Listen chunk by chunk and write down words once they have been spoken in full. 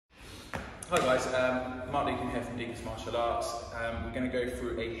Hi guys, Mark Deacon here from Deacon's Martial Arts. We're going to go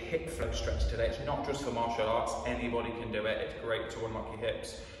through a hip flow stretch today. It's not just for martial arts, anybody can do it. It's great to unlock your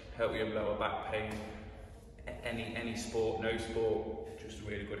hips, help you with lower back pain, any sport, no sport, just a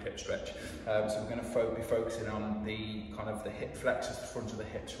really good hip stretch. So we're going to be focusing on the kind of the hip flexors, the front of the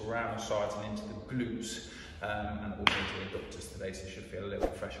hips, around the sides and into the glutes. And also into the adductors today, so you should feel a little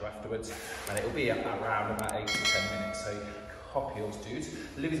bit fresher afterwards. And it'll be around about 8 to 10 minutes, so copy yours, dudes.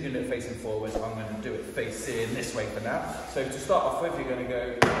 Livy's going to do it facing forwards, I'm going to do it facing this way for now. So to start off with, you're going to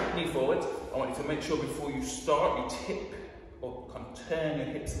go knee forwards. I want you to make sure before you start, you tip or kind of turn your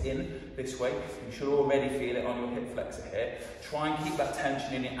hips in this way. You should already feel it on your hip flexor here. Try and keep that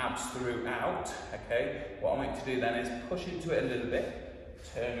tension in your abs throughout, okay? What I want you to do then is push into it a little bit,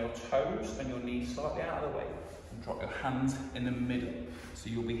 turn your toes and your knees slightly out of the way, and drop your hands in the middle. So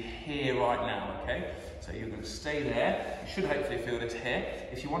you'll be here right now, okay? So you're going to stay there. You should hopefully feel this here.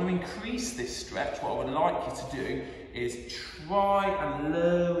 If you want to increase this stretch, what I would like you to do is try and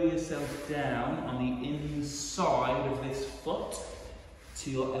lower yourself down on the inside of this foot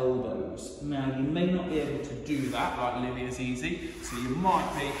to your elbows. Now, you may not be able to do that like Livy's easy, so you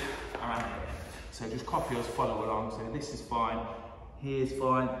might be around here. So just copy yours, follow along. So this is fine. Here's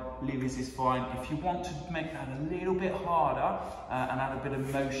fine, Livy's is fine. If you want to make that a little bit harder and add a bit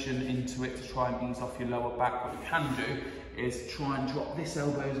of motion into it to try and ease off your lower back, what you can do is try and drop this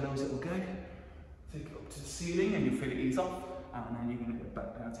elbow as low as it will go. Take it up to the ceiling and you'll feel it ease off. And then you're going to go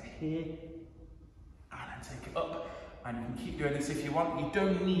back down to here and then take it up. And you can keep doing this if you want. You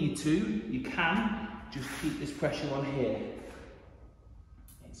don't need to, you can. Just keep this pressure on here.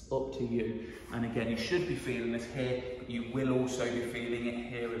 It's up to you. And again, you should be feeling this here, but you will also be feeling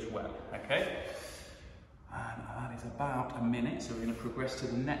it here as well, okay? And that is about a minute, so we're going to progress to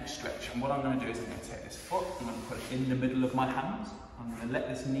the next stretch. And what I'm going to do is I'm going to take this foot, I'm going to put it in the middle of my hands. I'm going to let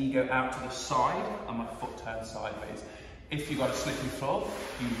this knee go out to the side and my foot turn sideways. If you've got a slippery floor,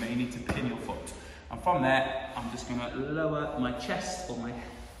 you may need to pin your foot. And from there, I'm just going to lower my chest or my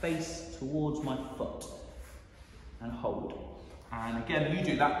face towards my foot and hold. And again, you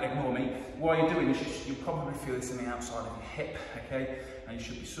do that, ignore me. What you're doing is you'll probably feel this in the outside of your hip, okay? And you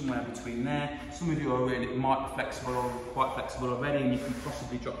should be somewhere between there. Some of you are really, might be flexible or quite flexible already, and you can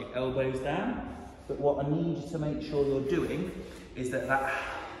possibly drop your elbows down. But what I need you to make sure you're doing is that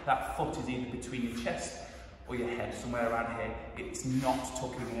that foot is either between your chest or your head, somewhere around here. It's not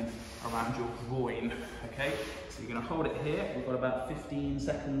tucking in around your groin, okay? So you're gonna hold it here. We've got about 15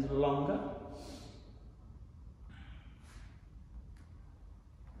 seconds longer.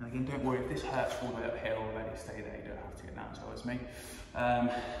 And again, don't worry if this hurts all the way up here already, stay there, you don't have to get down as well as me.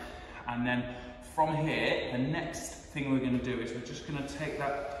 And then from here, the next thing we're going to do is we're just going to take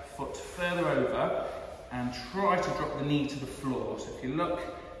that foot further over and try to drop the knee to the floor. So if you look,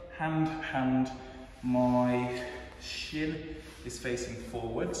 hand, my shin is facing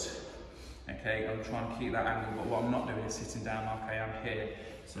forwards. Okay, I'm trying to keep that angle, but what I'm not doing is sitting down like I am here.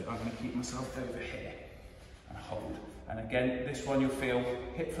 So I'm going to keep myself over here and hold. And again, this one you'll feel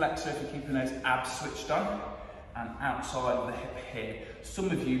hip flexor if you're keeping those abs switched on, and outside of the hip here. Some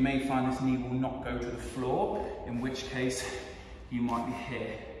of you may find this knee will not go to the floor, in which case you might be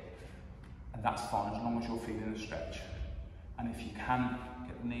here. And that's fine, as long as you're feeling the stretch. And if you can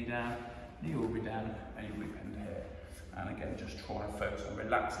get the knee down, knee will be down and you'll be pinned here. And again, just try and focus on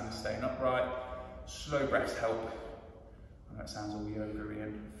relaxing and staying upright. Slow breaths help. And that sounds all yoga-y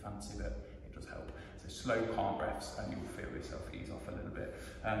and fancy, but it does help. So slow, calm breaths, and you'll feel yourself ease off a little bit.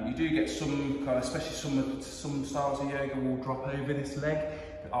 You do get some kind of, especially some styles of yoga will drop over this leg,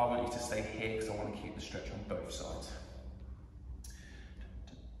 but I want you to stay here because I want to keep the stretch on both sides.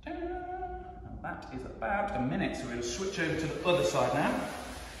 And that is about a minute. So we're going to switch over to the other side now,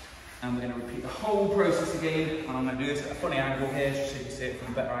 and we're going to repeat the whole process again. And I'm going to do this at a funny angle here, just so you can see it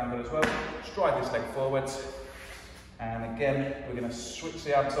from a better angle as well. Just drive this leg forwards, and again we're going to switch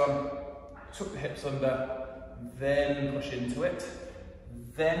the abs on. Tuck the hips under, then push into it,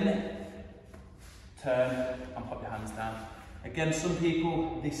 then turn and pop your hands down. Again, some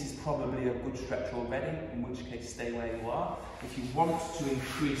people, this is probably a good stretch already, in which case stay where you are. If you want to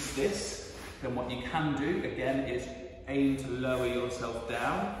increase this, then what you can do, again, is aim to lower yourself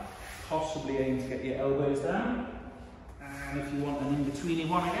down, possibly aim to get your elbows down. And if you want an in-betweeny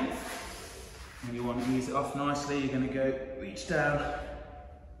one again, and you want to ease it off nicely, you're going to go reach down,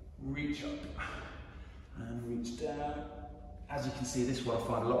 reach up and reach down. As you can see, this one I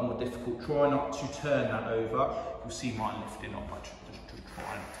find a lot more difficult. Try not to turn that over. You'll see mine lifting up. Just try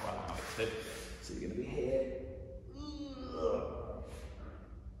not to allow it to. So you're going to be here.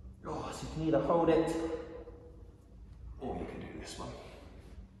 Oh, so you can either hold it or you can do this one.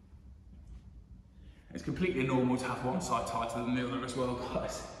 It's completely normal to have one side tighter than the other as well,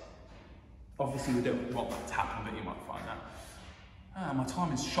 guys. Obviously we don't want that to happen, but you might find that. My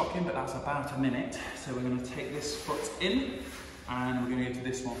time is shocking, but that's about a minute. So we're going to take this foot in, and we're going to go to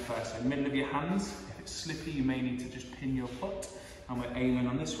this one first. So middle of your hands. If it's slippy, you may need to just pin your foot. And we're aiming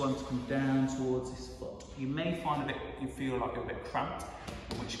on this one to come down towards this foot. You may find you feel like you're a bit cramped,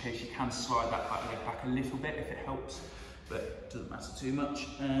 in which case you can slide that leg back a little bit if it helps, but it doesn't matter too much.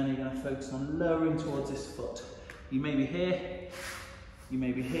 And you're going to focus on lowering towards this foot. You may be here, you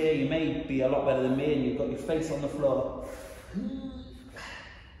may be here, you may be a lot better than me and you've got your face on the floor.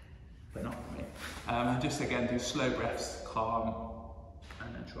 But not for me. Just again, do slow breaths, calm,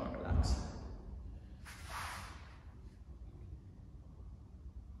 and then try and relax.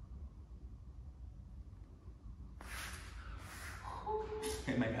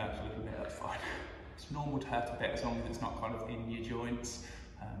 It may hurt a little bit, that's fine. It's normal to hurt a bit as long as it's not kind of in your joints,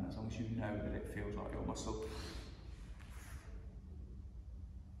 as long as you know that it feels like your muscle.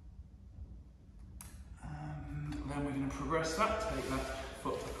 And then we're going to progress that, take that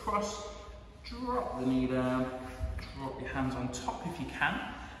foot across, drop the knee down, drop your hands on top if you can,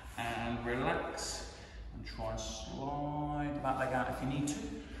 and relax, and try and slide that leg out if you need to.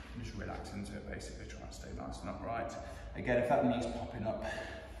 And just relax into it, basically, try and stay nice and upright. Again, if that knee's popping up,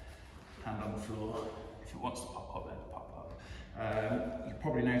 hand on the floor. If it wants to pop up, then pop up. You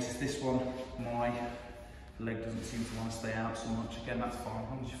probably noticed this one, my leg doesn't seem to want to stay out so much. Again, that's fine, as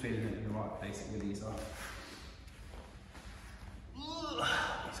long as you're feeling it in the right place, it really is up.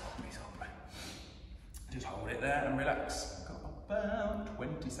 Just hold it there and relax. Got about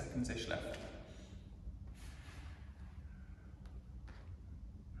 20 seconds-ish left.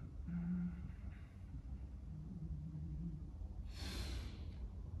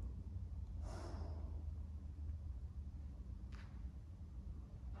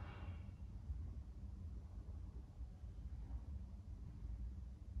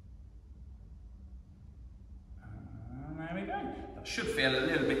 There we go. That should feel a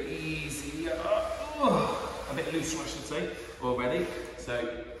little bit easier. A bit looser, I should say, already. So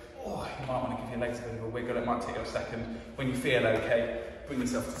you might want to give your legs a bit of a wiggle. It might take you a second. When you feel okay, bring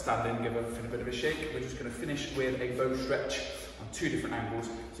yourself to standing, give everything a bit of a shake. We're just going to finish with a bow stretch on 2 different angles.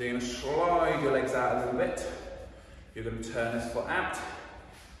 So you're going to slide your legs out a little bit. You're going to turn this foot out,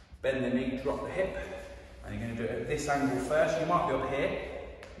 bend the knee, drop the hip, and you're going to do it at this angle first. You might be up here.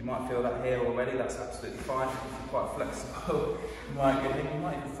 You might feel that here already, that's absolutely fine. If you're quite flexible, you might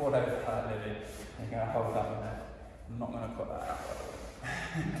even fall over that little bit. You're going to hold that in there. I'm not going to put that out.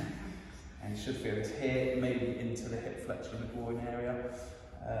 And you should feel this here, maybe into the hip flexor in the groin area.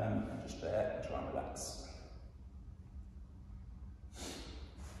 And just there, and try and relax.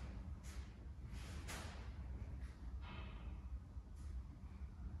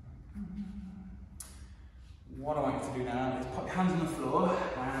 What I want you to do now is put your hands on the floor,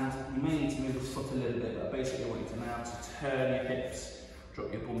 and you may need to move this foot a little bit, but basically I want you to now turn your hips,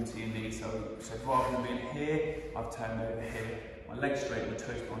 drop your bum to your knee. So rather than being here, I've turned over here. My legs straight, my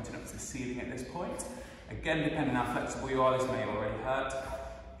toes pointing up to the ceiling at this point. Again, depending on how flexible you are, this may already hurt.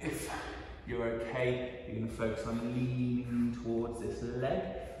 If you're okay, you're going to focus on leaning towards this leg.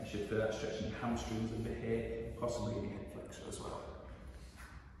 You should feel that stretching your hamstrings over here, possibly your hip flexor as well.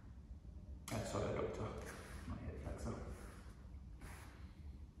 Sorry, doctor.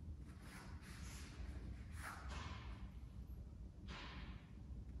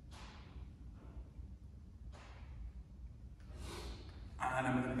 And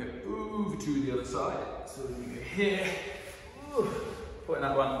then we're going to go over to the other side. So we're going to go here, putting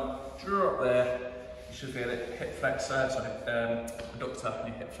that one, drop there. You should feel it, hip flexor, adductor and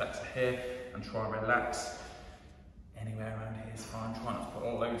your hip flexor here, and try and relax. Anywhere around here is fine. Try not to put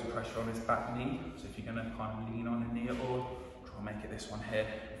all loads of pressure on this back knee. So if you're going to kind of lean on the knee at all, try and make it this one here.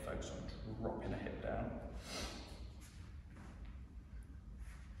 Focus on dropping the hip down.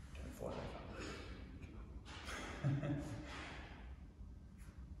 Don't fall over.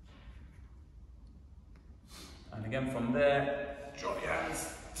 And again from there, drop your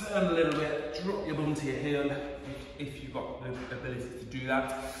hands, turn a little bit, drop your bum to your heel if you've got the ability to do that.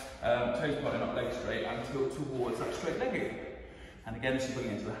 Toes pointing up, legs straight, and tilt towards that straight leg again. And again, this is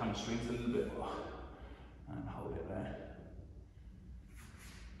bringing it into the hamstrings a little bit more. And hold it there.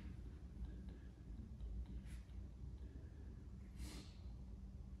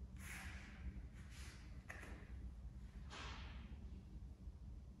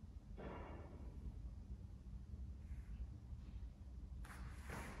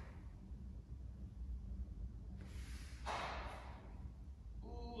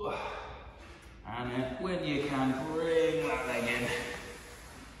 And when you can, bring that leg in.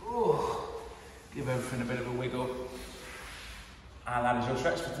 give everything a bit of a wiggle. And that is your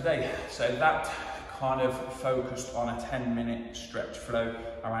stretch for today. So that kind of focused on a 10-minute stretch flow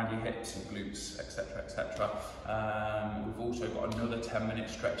around your hips and glutes, etc, etc. We've also got another 10-minute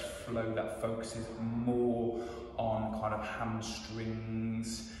stretch flow that focuses more on kind of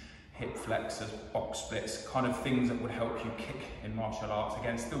hamstrings, hip flexors, box splits, kind of things that would help you kick in martial arts.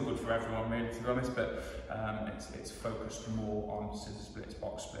 Again, still good for everyone really, to be honest, but it's focused more on scissor splits,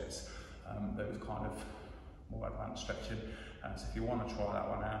 box splits, those kind of more advanced stretching. So if you want to try that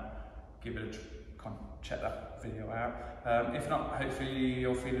one out, give it a kind of check that video out. If not, hopefully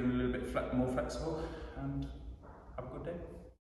you're feeling a little bit more flexible, and have a good day.